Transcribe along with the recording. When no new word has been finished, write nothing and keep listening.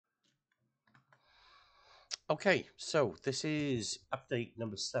Okay, so this is update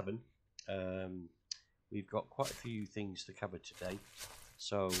number 7. We've got quite a few things to cover today,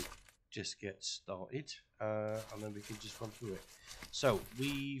 so just get started and then we can just run through it. So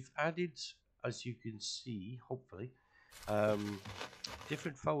we've added, as you can see, hopefully,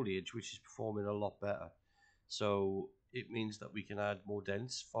 different foliage which is performing a lot better. So it means that we can add more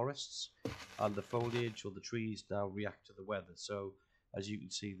dense forests, and the foliage or the trees now react to the weather. So as you can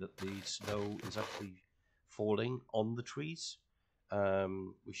see that the snow is actually falling on the trees.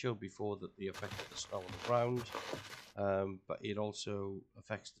 We showed before that the effect of the snow on the ground, but it also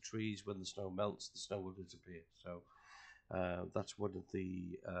affects the trees. When the snow melts, the snow will disappear. So that's one of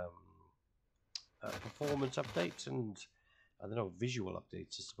the performance updates, and I don't know, visual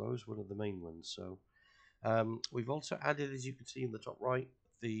updates, I suppose, one of the main ones. So we've also added, as you can see in the top right,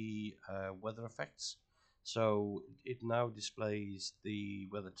 the weather effects. So it now displays the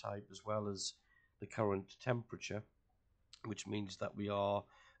weather type as well as the current temperature, which means that we are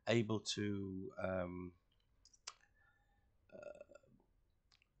able to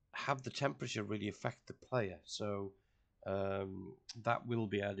have the temperature really affect the player. So that will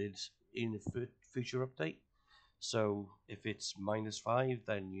be added in a future update. So if it's -5,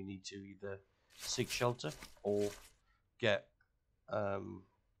 then you need to either seek shelter or get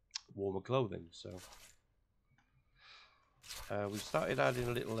warmer clothing. So we started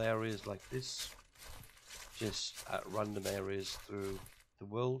adding little areas like this, just at random areas through the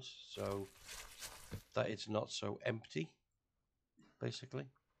world, so that it's not so empty, basically.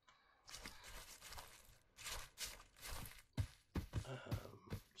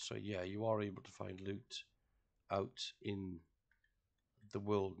 So yeah, you are able to find loot out in the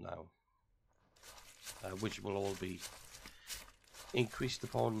world now, which will all be increased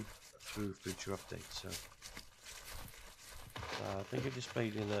upon through future updates. So I think I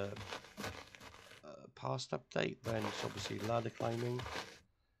displayed in a past update, then it's obviously ladder climbing,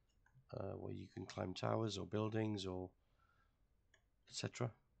 where you can climb towers or buildings or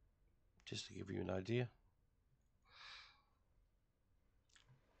etc., just to give you an idea.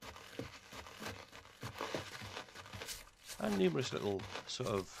 And numerous little sort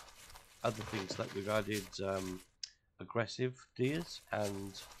of other things, like we've added aggressive deers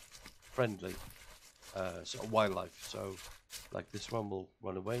and friendly sort of wildlife. So like this one will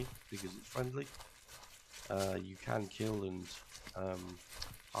run away because it's friendly. You can kill and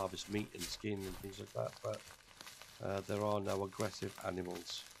harvest meat and skin and things like that, but there are now aggressive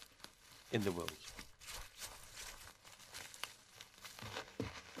animals in the world.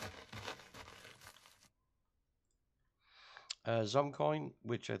 Zomcoin,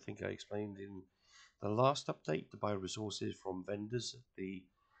 which I think I explained in the last update, to buy resources from vendors at the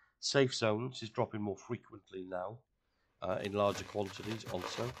safe zones, is dropping more frequently now, in larger quantities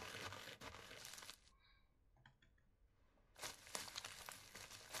also.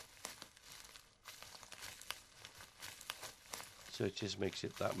 So it just makes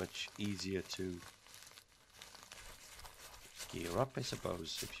it that much easier to gear up, I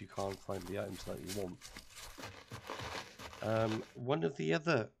suppose, if you can't find the items that you want. One of the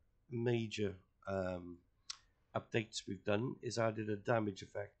other major updates we've done is added a damage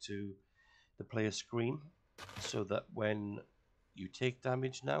effect to the player screen, so that when you take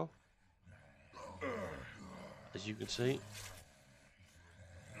damage now, as you can see,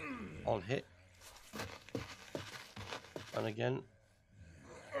 on hit, and again,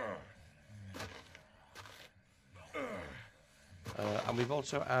 and we've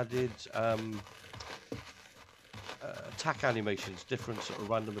also added attack animations, different sort of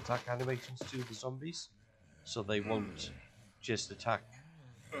random attack animations to the zombies, so they won't just attack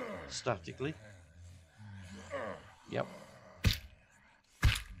statically. Yep.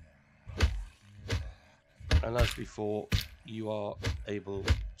 And as before, you are able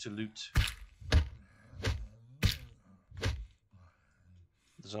to loot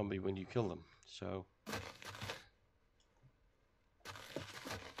the zombie when you kill them. So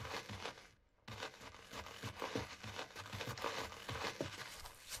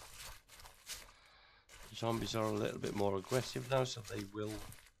zombies are a little bit more aggressive now, so they will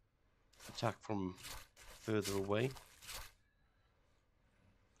attack from further away.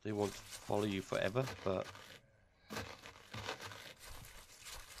 They won't follow you forever, but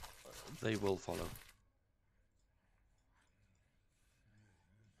they will follow.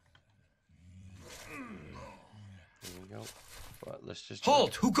 There we go. Right, let's just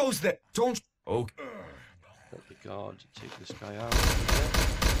halt! Who goes there? Don't. Okay. Let the guard take this guy out. There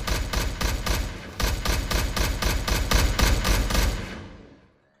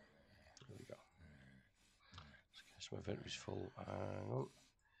we go. So my inventory's full. Hang on.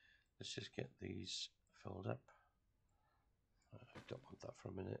 Let's just get these filled up. I don't want that for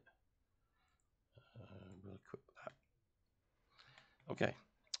a minute. We'll equip that. Okay.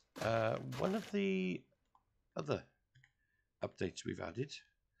 One of the other updates we've added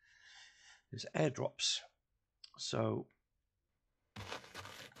is airdrops. So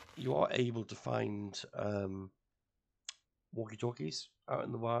you are able to find walkie-talkies out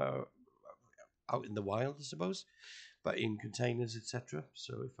in the wild, I suppose, but in containers, etc.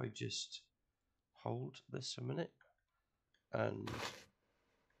 So if I just hold this a minute and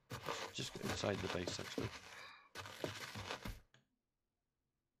just get inside the base, actually.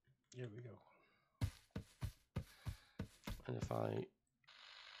 Here we go. And if I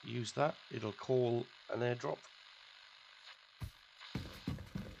use that, it'll call an airdrop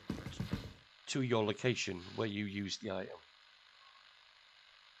to your location where you use the item.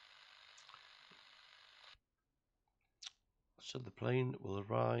 So the plane will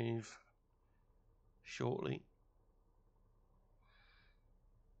arrive shortly.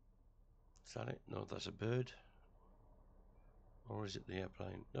 Is that it? No, that's a bird. Or is it the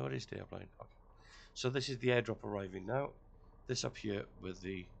airplane? No, it is the airplane. Okay. So this is the airdrop arriving now. This up here with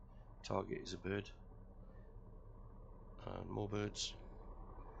the target is a bird. And more birds.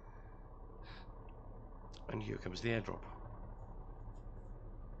 And here comes the airdrop.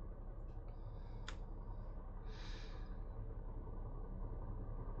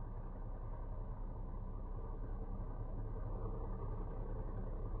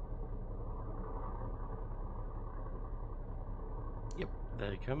 Yep,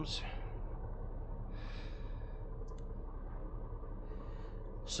 there it comes.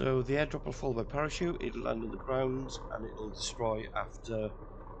 So the airdrop will fall by parachute, it'll land on the ground, and it'll destroy after...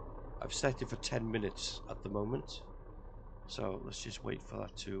 I've set it for 10 minutes at the moment. So let's just wait for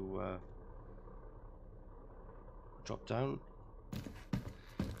that to drop down.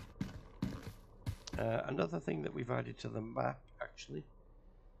 Another thing that we've added to the map, actually,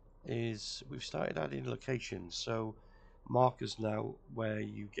 is we've started adding locations. So markers now where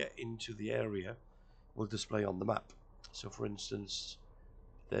you get into the area will display on the map. So for instance,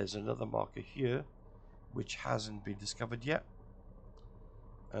 there's another marker here which hasn't been discovered yet,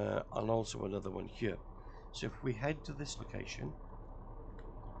 and also another one here. So if we head to this location,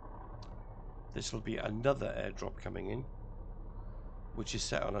 this will be another airdrop coming in, which is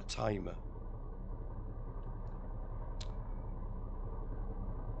set on a timer.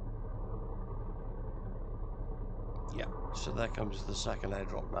 Yeah, so there comes the second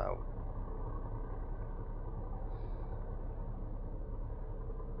airdrop now.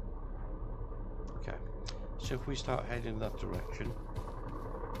 Okay, so if we start heading that direction,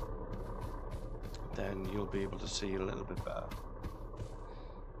 then you'll be able to see a little bit better.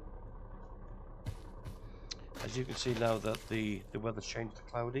 As you can see now that the weather's changed to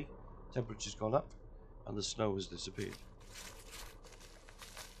cloudy, temperature's gone up, and the snow has disappeared.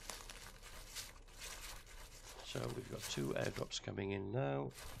 So we've got two airdrops coming in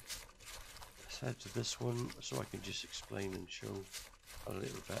now. Let's head to this one so I can just explain and show a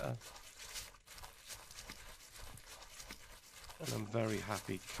little better. And I'm very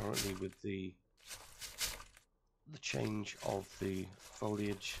happy currently with the change of the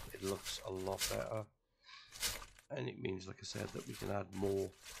foliage. It looks a lot better, and it means, like I said, that we can add more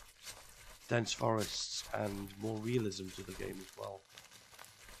dense forests and more realism to the game as well.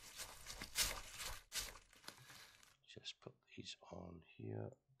 Just put these on here.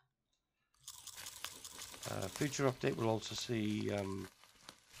 Future update will also see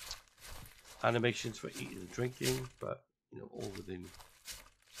animations for eating and drinking, but you know,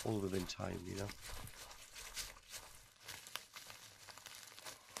 all within time, you know.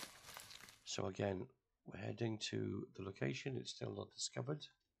 So again, we're heading to the location. It's still not discovered.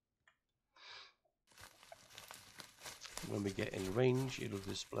 When we get in range, it'll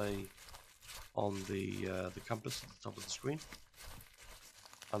display on the compass at the top of the screen,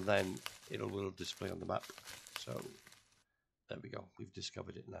 and then it will display on the map. So there we go. We've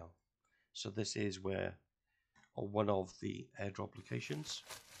discovered it now. So this is where, or one of the airdrop locations,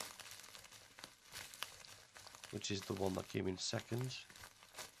 which is the one that came in second.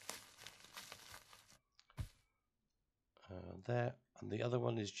 There, and the other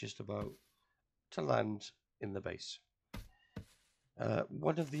one is just about to land in the base.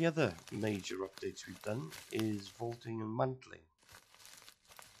 One of the other major updates we've done is vaulting and mantling.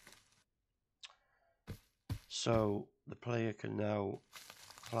 So the player can now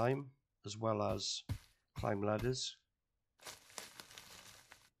climb as well as climb ladders.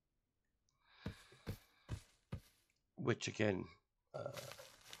 Which again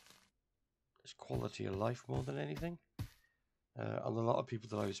is quality of life more than anything. And a lot of people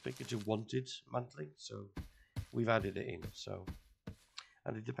that I was speaking to wanted mantling, so we've added it in. So,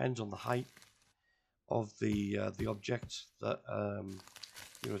 and it depends on the height of the object that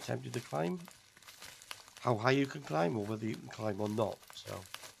you're attempting to climb, how high you can climb, or whether you can climb or not. So,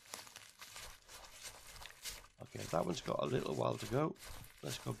 okay, that one's got a little while to go.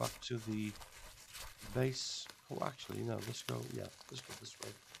 Let's go back to the base. Oh, actually, no. Let's go. Yeah, let's go this way.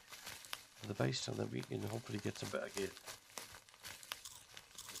 The base, and then we can hopefully get some better gear.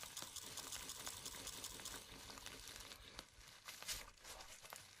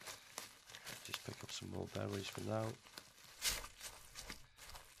 Just pick up some more berries for now,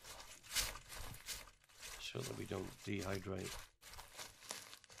 so that we don't dehydrate.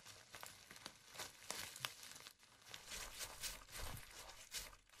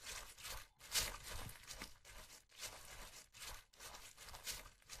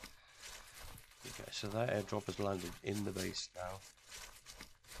 Okay, so that airdrop has landed in the base now.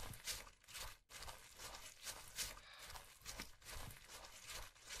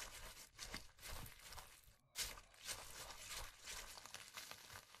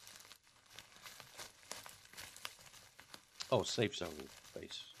 Oh, safe zone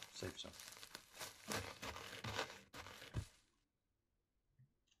base. Safe zone.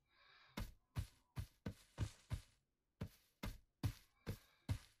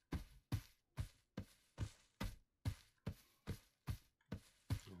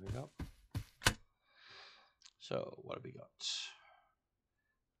 There we go. So, what have we got?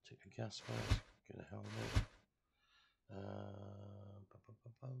 Take a gas mask, get a helmet.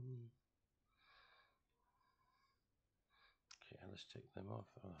 Okay, let's take them off.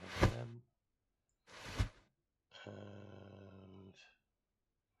 I'll have them. And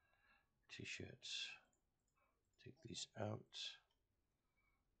t-shirts. Take these out.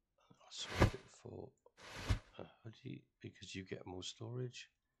 I'll swap it for a hoodie because you get more storage.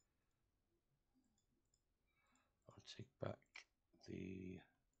 I'll take back the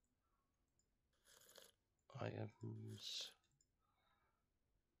items.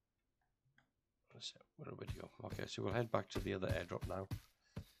 Where would you go? Okay, so we'll head back to the other airdrop now.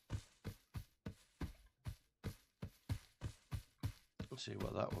 Let's see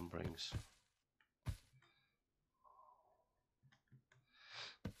what that one brings.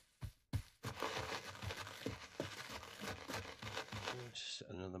 Just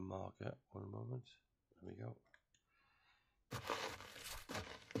another marker. 1 moment. There we go.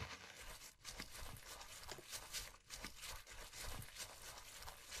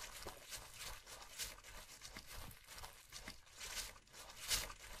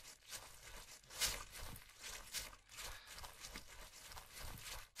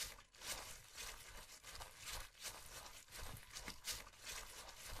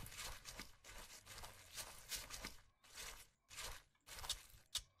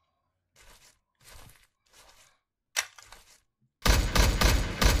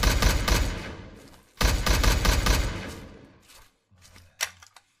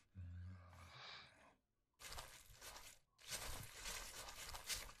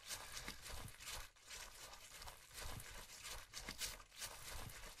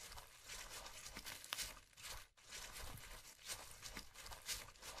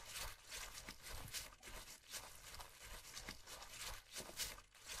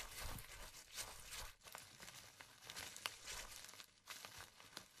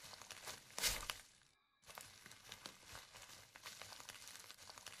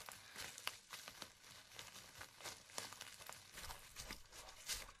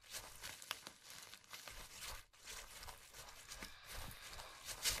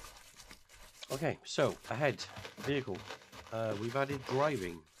 Okay, so ahead, vehicle. We've added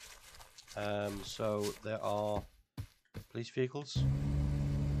driving. So there are police vehicles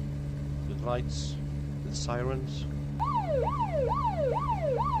with lights, with sirens,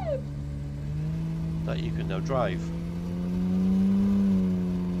 that you can now drive.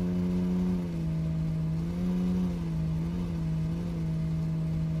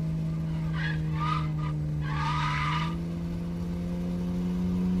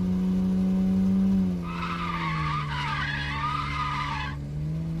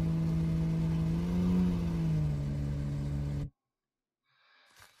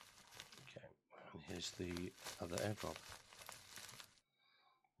 Here's the other airdrop.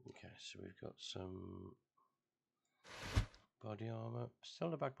 Okay, so we've got some body armor, still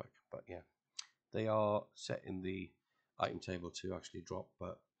in the backpack, but yeah, they are set in the item table to actually drop,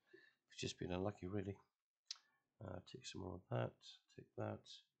 but it's just been unlucky, really. Take some more of that, take that,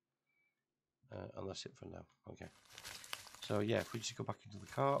 and that's it for now. Okay, so yeah, if we just go back into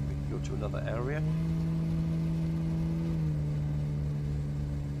the car, we can go to another area.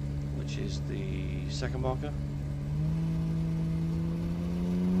 which is the second marker.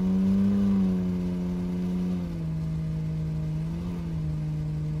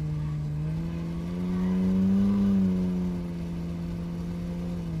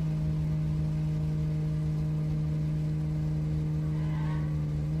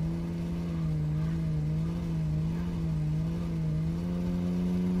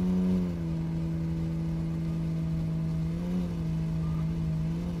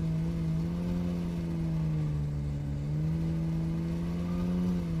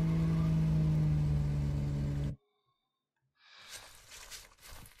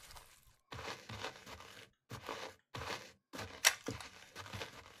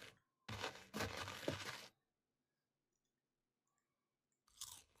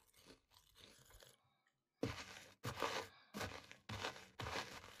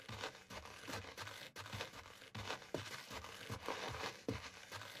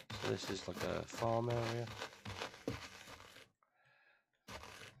 So this is like a farm area.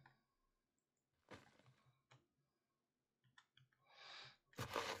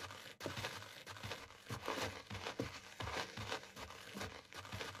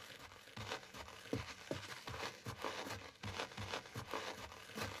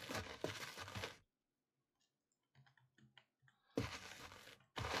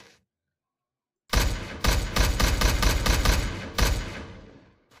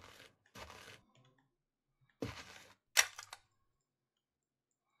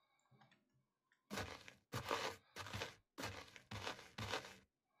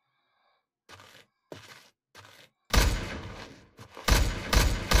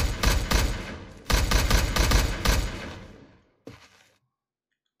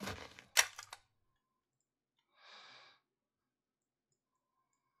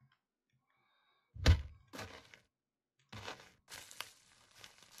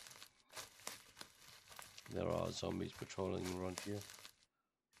 There are zombies patrolling around here.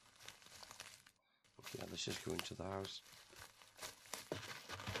 Yeah, let's just go into the house.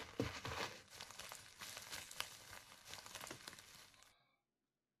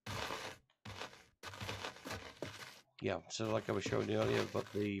 Yeah, so like I was showing you earlier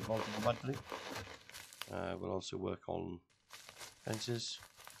about the multiple bundling, we'll also work on fences.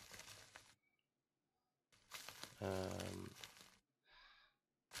 On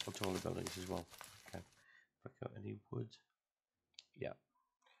taller buildings as well. Okay, if I got any wood, yeah.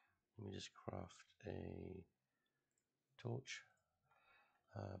 Let me just craft a torch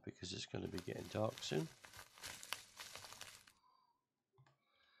because it's going to be getting dark soon.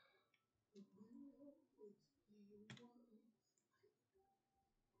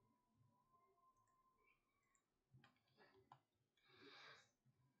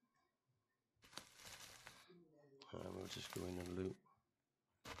 We'll just go in and loot.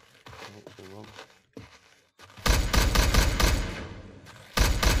 Oh, we won't.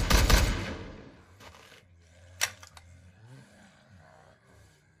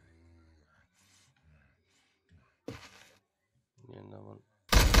 Yeah, no one.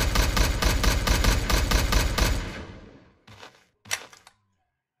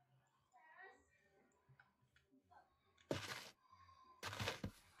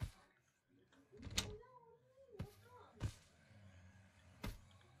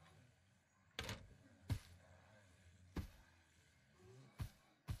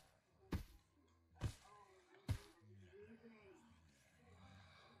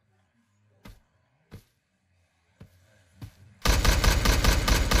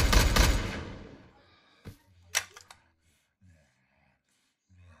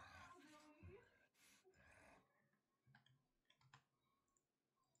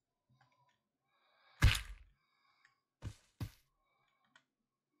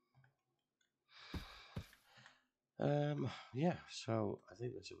 Yeah, so I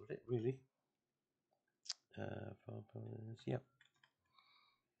think that's about it, really. Yeah.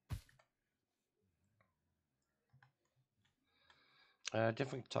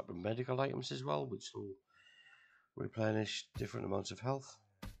 Different type of medical items as well, which will replenish different amounts of health,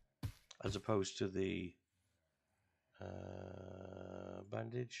 as opposed to the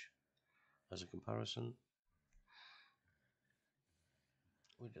bandage, as a comparison.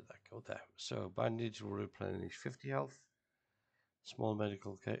 Where did that go there? So bandage will replenish 50 health. Small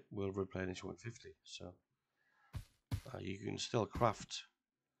medical kit will replenish 150. So you can still craft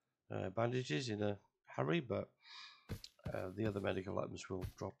bandages in a hurry, but the other medical items will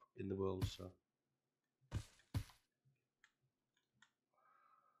drop in the world. So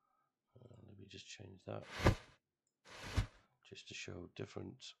let me just change that, just to show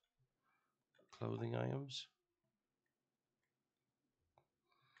different clothing items.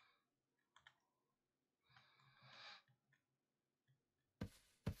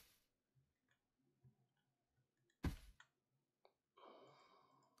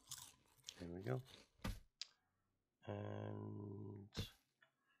 we go. And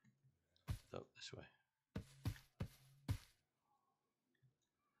this way.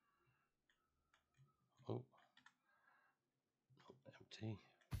 Oh, empty.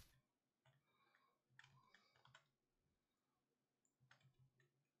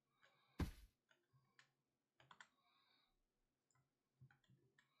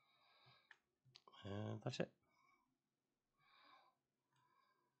 And that's it.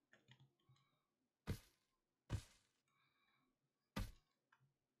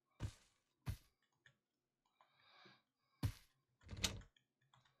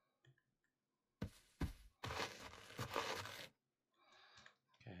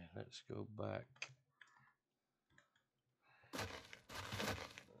 Okay, let's go back.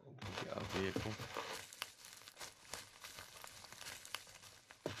 Get our vehicle.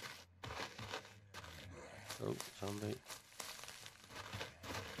 Oh, zombie.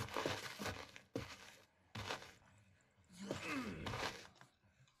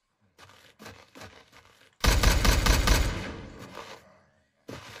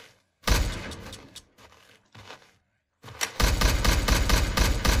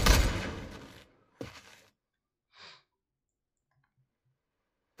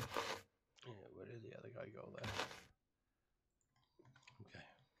 Yeah, where did the other guy go there? Okay.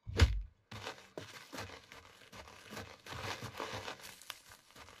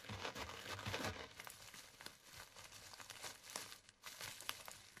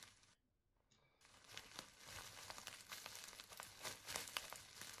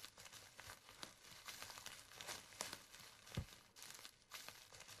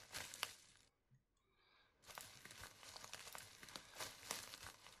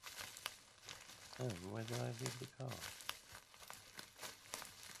 Oh, where did I leave the car?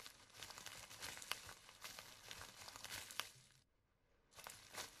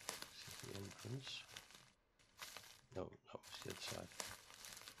 City entrance. No, it's the other side.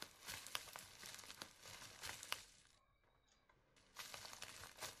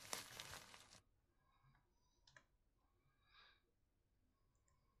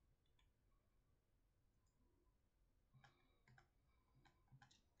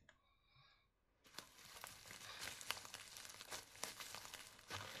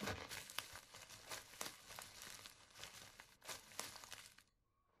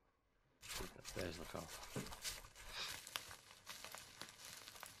 There's the car.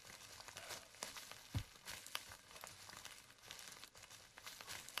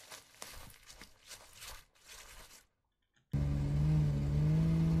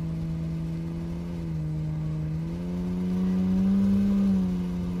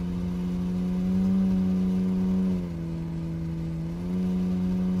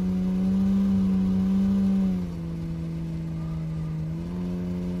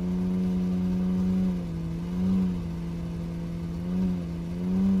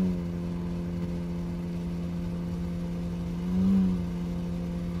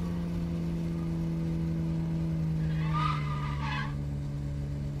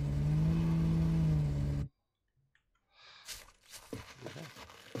 Okay.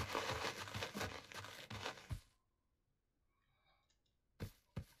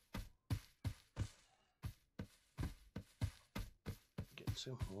 Get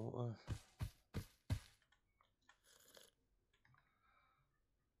some water.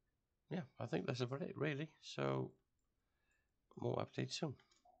 Yeah, I think that's about it really. So more updates soon.